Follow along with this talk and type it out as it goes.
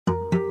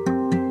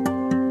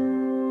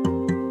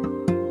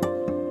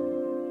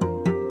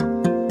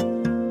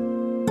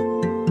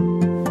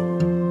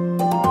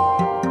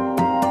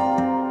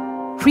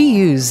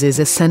use is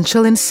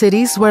essential in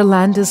cities where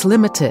land is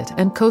limited,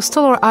 and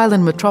coastal or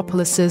island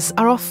metropolises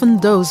are often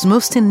those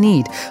most in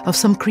need of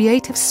some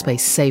creative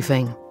space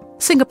saving.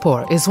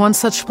 Singapore is one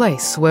such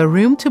place where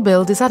room to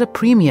build is at a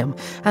premium,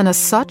 and as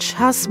such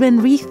has been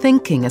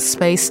rethinking a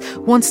space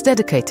once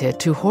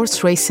dedicated to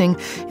horse racing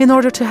in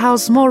order to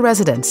house more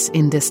residents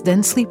in this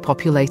densely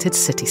populated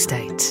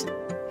city-state.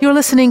 You're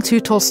listening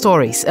to Tall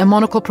Stories, a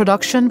Monocle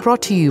production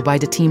brought to you by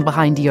the team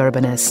behind The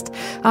Urbanist.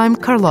 I'm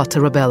Carlotta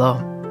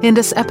Rebello. In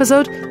this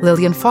episode,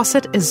 Lillian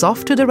Fawcett is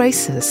off to the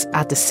races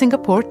at the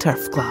Singapore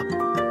Turf Club.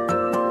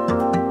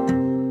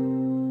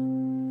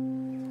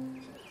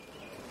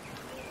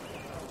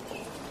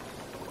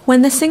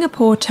 When the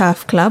Singapore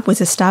Turf Club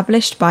was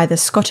established by the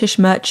Scottish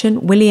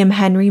merchant William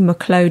Henry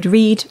MacLeod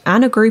Reid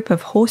and a group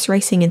of horse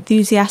racing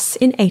enthusiasts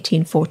in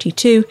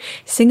 1842,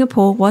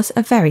 Singapore was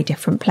a very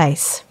different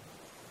place.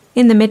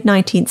 In the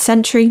mid-19th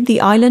century,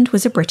 the island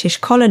was a British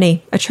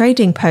colony, a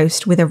trading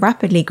post with a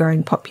rapidly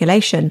growing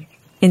population.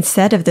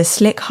 Instead of the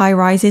slick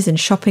high-rises and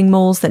shopping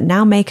malls that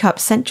now make up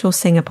central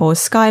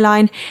Singapore's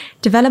skyline,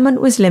 development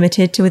was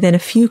limited to within a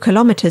few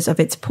kilometres of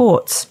its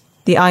ports.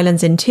 The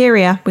island's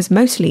interior was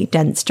mostly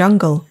dense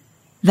jungle.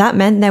 That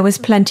meant there was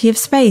plenty of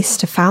space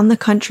to found the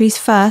country's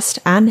first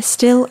and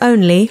still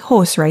only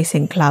horse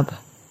racing club.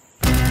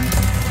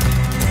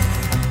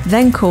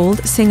 Then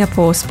called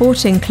Singapore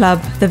Sporting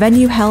Club, the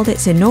venue held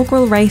its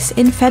inaugural race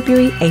in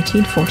February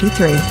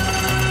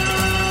 1843.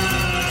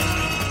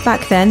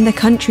 Back then, the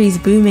country's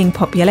booming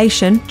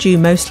population, due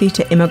mostly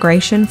to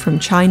immigration from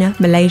China,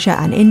 Malaysia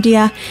and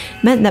India,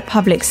 meant that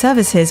public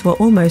services were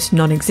almost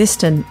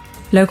non-existent.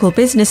 Local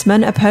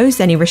businessmen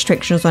opposed any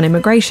restrictions on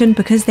immigration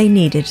because they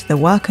needed the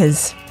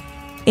workers.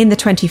 In the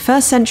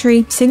 21st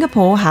century,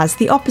 Singapore has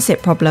the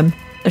opposite problem,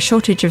 a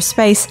shortage of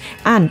space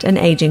and an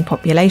ageing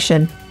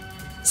population.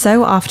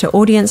 So after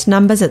audience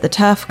numbers at the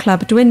Turf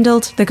Club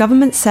dwindled, the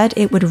government said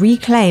it would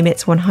reclaim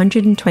its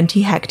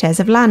 120 hectares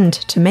of land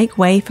to make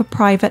way for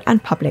private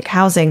and public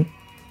housing.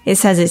 It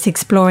says it's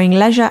exploring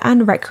leisure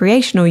and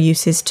recreational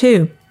uses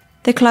too.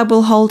 The club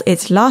will hold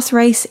its last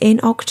race in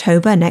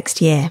October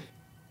next year.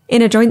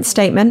 In a joint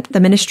statement,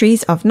 the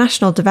Ministries of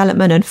National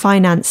Development and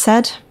Finance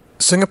said,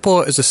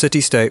 Singapore is a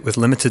city-state with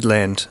limited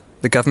land.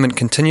 The government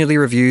continually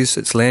reviews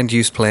its land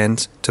use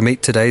plans to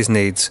meet today's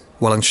needs,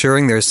 while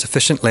ensuring there is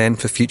sufficient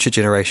land for future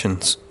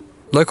generations.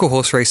 Local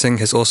horse racing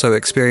has also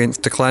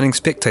experienced declining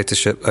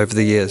spectatorship over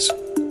the years.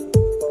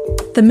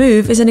 The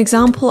move is an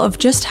example of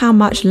just how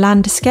much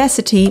land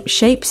scarcity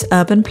shapes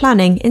urban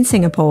planning in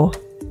Singapore.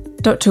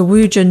 Dr.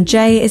 Woo Jun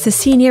Jae is a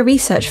senior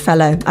research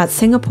fellow at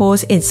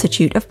Singapore's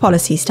Institute of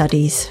Policy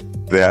Studies.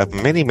 There are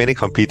many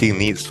competing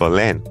needs for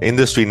land.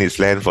 Industry needs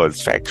land for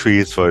its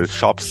factories, for its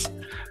shops.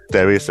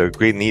 There is a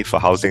great need for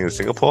housing in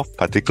Singapore,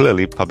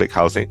 particularly public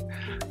housing.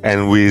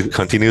 And we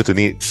continue to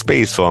need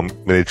space for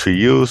military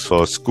use,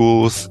 for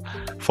schools,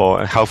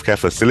 for healthcare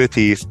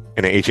facilities.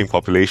 In an aging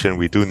population,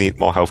 we do need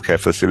more healthcare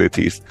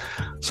facilities.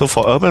 So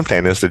for urban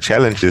planners, the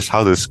challenge is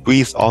how to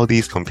squeeze all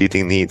these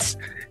competing needs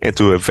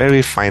into a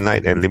very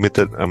finite and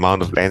limited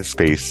amount of land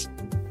space.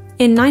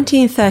 In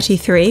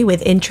 1933,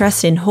 with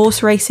interest in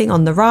horse racing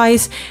on the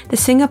rise, the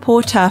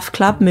Singapore Turf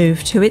Club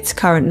moved to its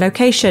current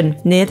location,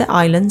 near the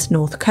island's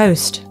north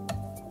coast.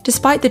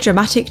 Despite the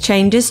dramatic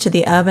changes to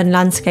the urban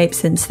landscape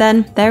since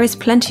then, there is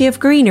plenty of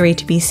greenery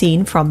to be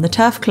seen from the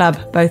Turf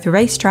Club, both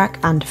racetrack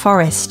and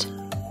forest.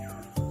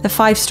 The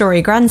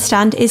 5-storey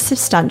grandstand is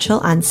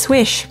substantial and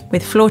swish,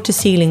 with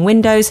floor-to-ceiling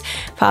windows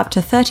for up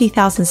to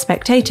 30,000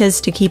 spectators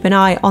to keep an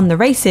eye on the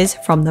races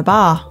from the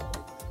bar.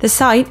 The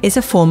site is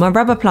a former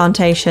rubber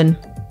plantation.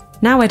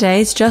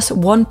 Nowadays, just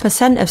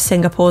 1% of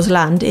Singapore's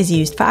land is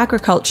used for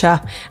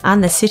agriculture,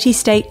 and the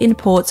city-state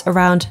imports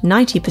around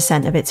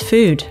 90% of its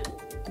food.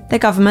 The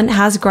government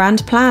has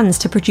grand plans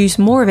to produce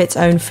more of its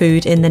own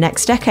food in the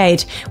next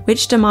decade,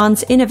 which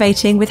demands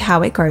innovating with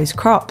how it grows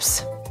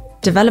crops.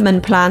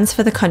 Development plans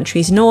for the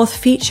country's north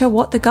feature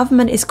what the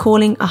government is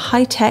calling a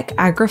high-tech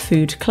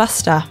agri-food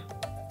cluster.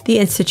 The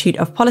Institute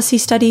of Policy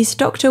Studies,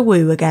 Dr.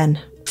 Woo again.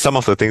 Some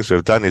of the things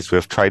we've done is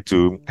we've tried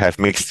to have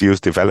mixed-use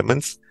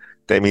developments.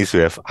 That means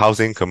we have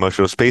housing,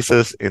 commercial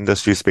spaces,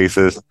 industry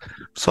spaces,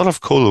 sort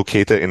of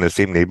co-located in the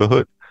same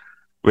neighborhood.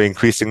 We're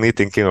increasingly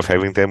thinking of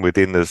having them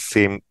within the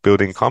same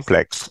building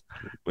complex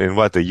in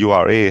what the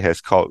URA has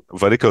called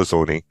vertical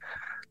zoning.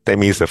 That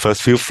means the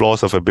first few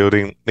floors of a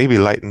building may be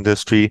light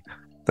industry,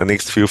 the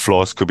next few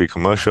floors could be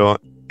commercial,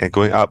 and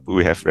going up,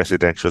 we have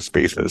residential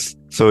spaces.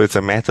 So it's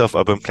a matter of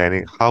urban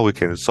planning, how we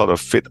can sort of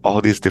fit all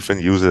these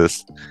different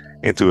users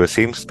into the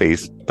same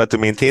space, but to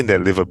maintain the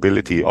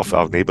livability of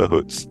our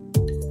neighborhoods.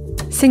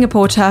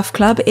 Singapore Turf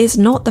Club is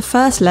not the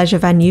first leisure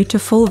venue to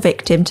fall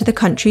victim to the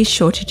country's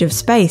shortage of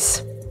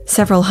space.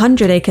 Several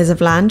hundred acres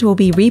of land will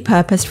be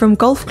repurposed from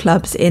golf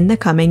clubs in the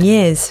coming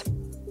years.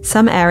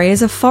 Some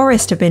areas of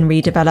forest have been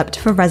redeveloped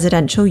for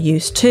residential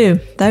use too,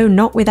 though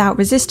not without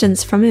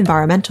resistance from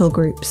environmental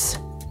groups.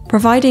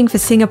 Providing for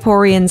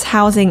Singaporeans'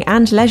 housing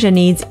and leisure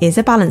needs is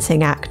a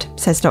balancing act,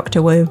 says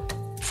Dr. Woo.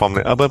 from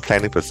the urban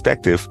planning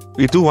perspective,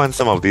 we do want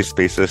some of these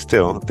spaces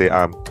still. They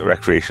are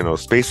recreational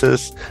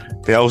spaces.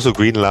 They are also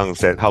green lungs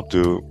that help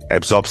to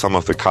absorb some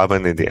of the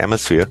carbon in the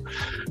atmosphere.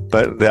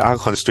 But there are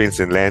constraints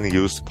in land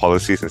use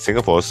policies in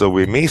Singapore, so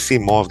we may see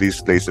more of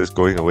these places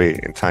going away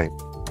in time.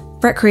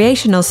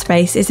 Recreational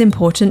space is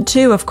important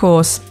too, of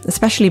course,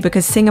 especially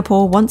because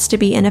Singapore wants to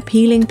be an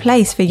appealing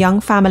place for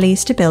young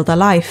families to build a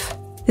life.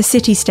 The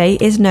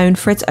city-state is known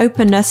for its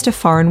openness to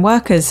foreign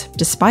workers,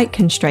 despite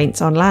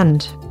constraints on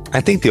land. I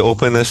think the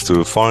openness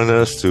to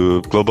foreigners,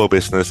 to global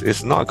business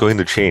is not going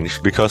to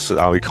change because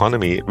our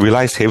economy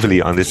relies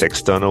heavily on this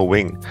external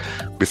wing.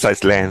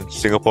 Besides land,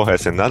 Singapore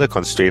has another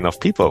constraint of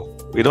people.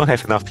 We don't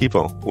have enough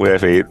people. We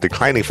have a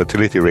declining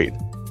fertility rate.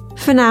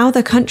 For now,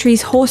 the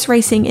country's horse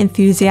racing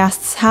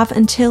enthusiasts have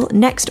until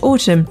next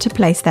autumn to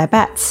place their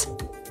bets.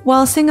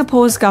 While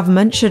Singapore's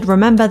government should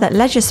remember that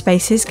leisure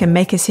spaces can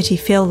make a city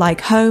feel like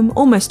home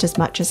almost as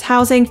much as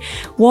housing,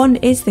 one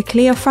is the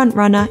clear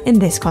frontrunner in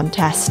this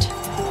contest.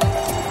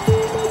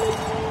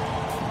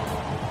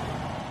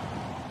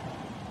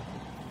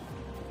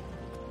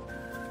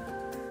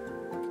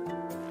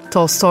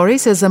 Tall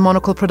Stories is a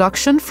Monocle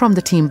production from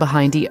the team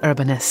behind The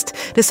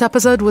Urbanist. This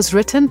episode was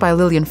written by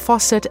Lillian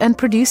Fawcett and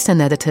produced and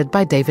edited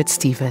by David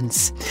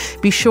Stevens.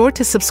 Be sure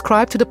to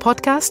subscribe to the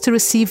podcast to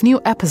receive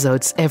new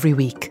episodes every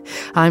week.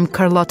 I'm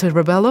Carlotta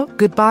Rebello.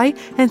 Goodbye,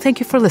 and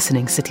thank you for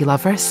listening, City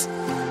Lovers.